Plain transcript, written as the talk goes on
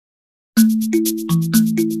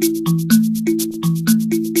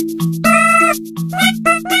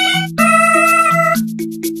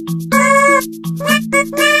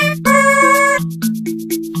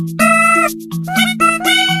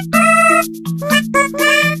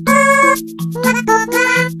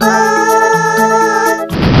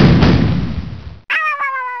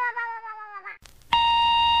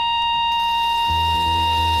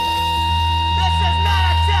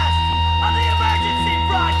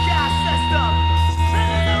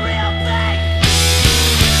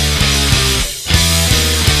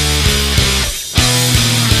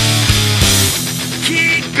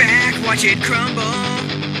Watch it crumble,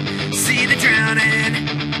 see the drowning,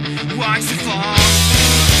 watch the fall.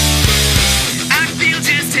 I feel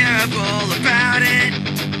just terrible about it,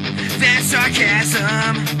 that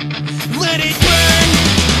sarcasm, let it burn.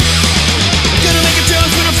 I'm gonna make a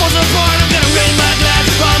joke when it falls apart, I'm gonna rain my glass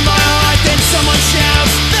upon my heart, then someone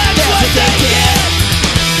shouts, that's what they get.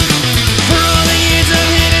 For all the years of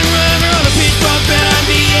hit and run, for all the pitch bump and on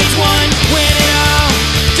VH1, when it all,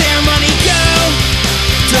 their money go.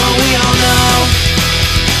 Don't we all know?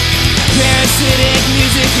 Parasitic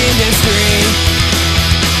music industry,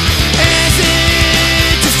 as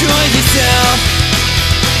it destroys itself,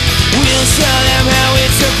 we'll show them how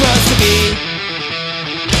it's supposed to be.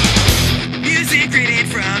 Music created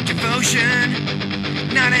from devotion,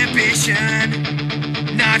 not ambition,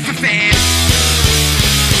 not for fans.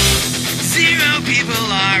 Zero people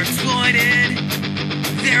are exploited,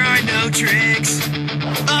 there are no tricks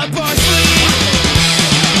up our sleeve.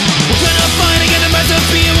 We're gonna find again the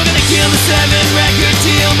recipe, and we're gonna kill the 7-record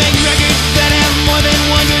deal, make records that have more than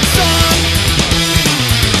 100 songs.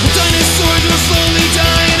 The dinosaurs will slowly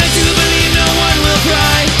die, and I do believe no one will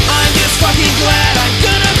cry. I'm just fucking glad I'm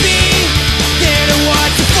gonna be there to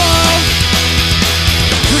watch the fall.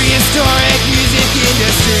 Prehistoric music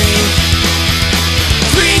industry,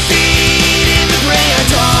 3 feet in the gray or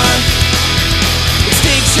tar.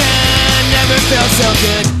 Extinction never felt so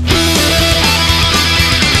good.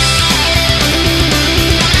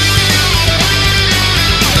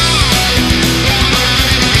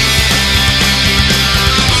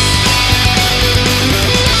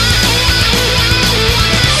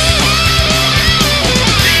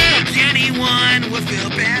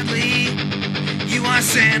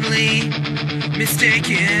 Sadly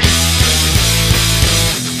mistaken.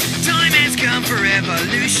 Time has come for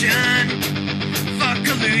evolution. Fuck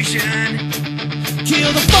collusion.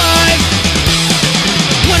 Kill the 5.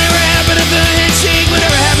 Whatever happened to the handshake?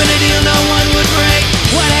 Whatever happened to deal no one would break?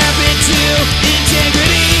 What happened to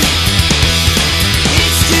integrity?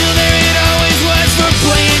 It's still there, it always was, for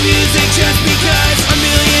playing music just because. A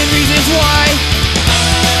million reasons why.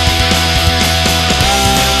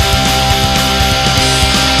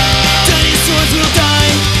 Will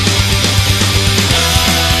die.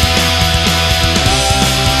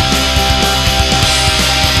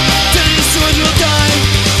 Dinosaurs will die.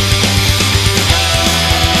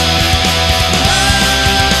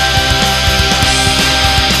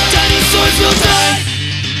 Dinosaurs will die.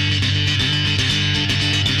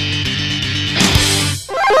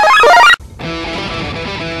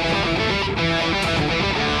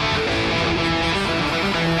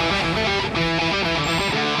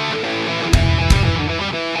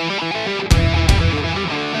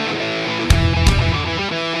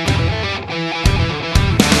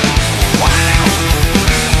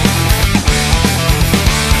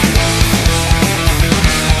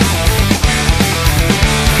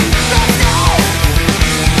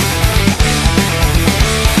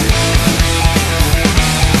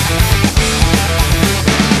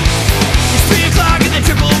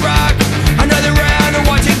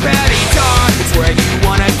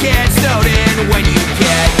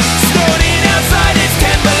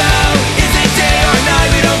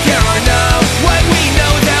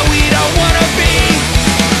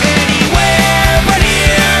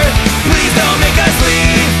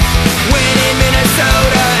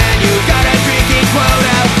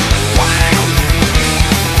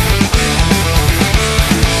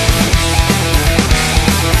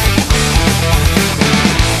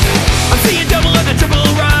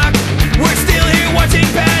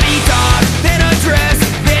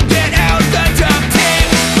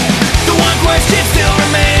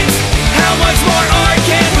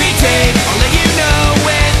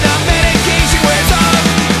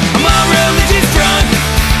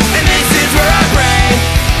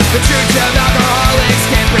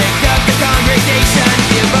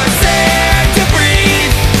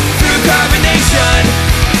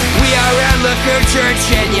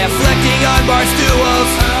 Church and you flecting on bar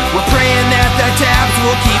stools. We're praying that the taps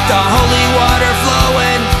will keep the holy water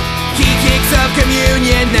flowing.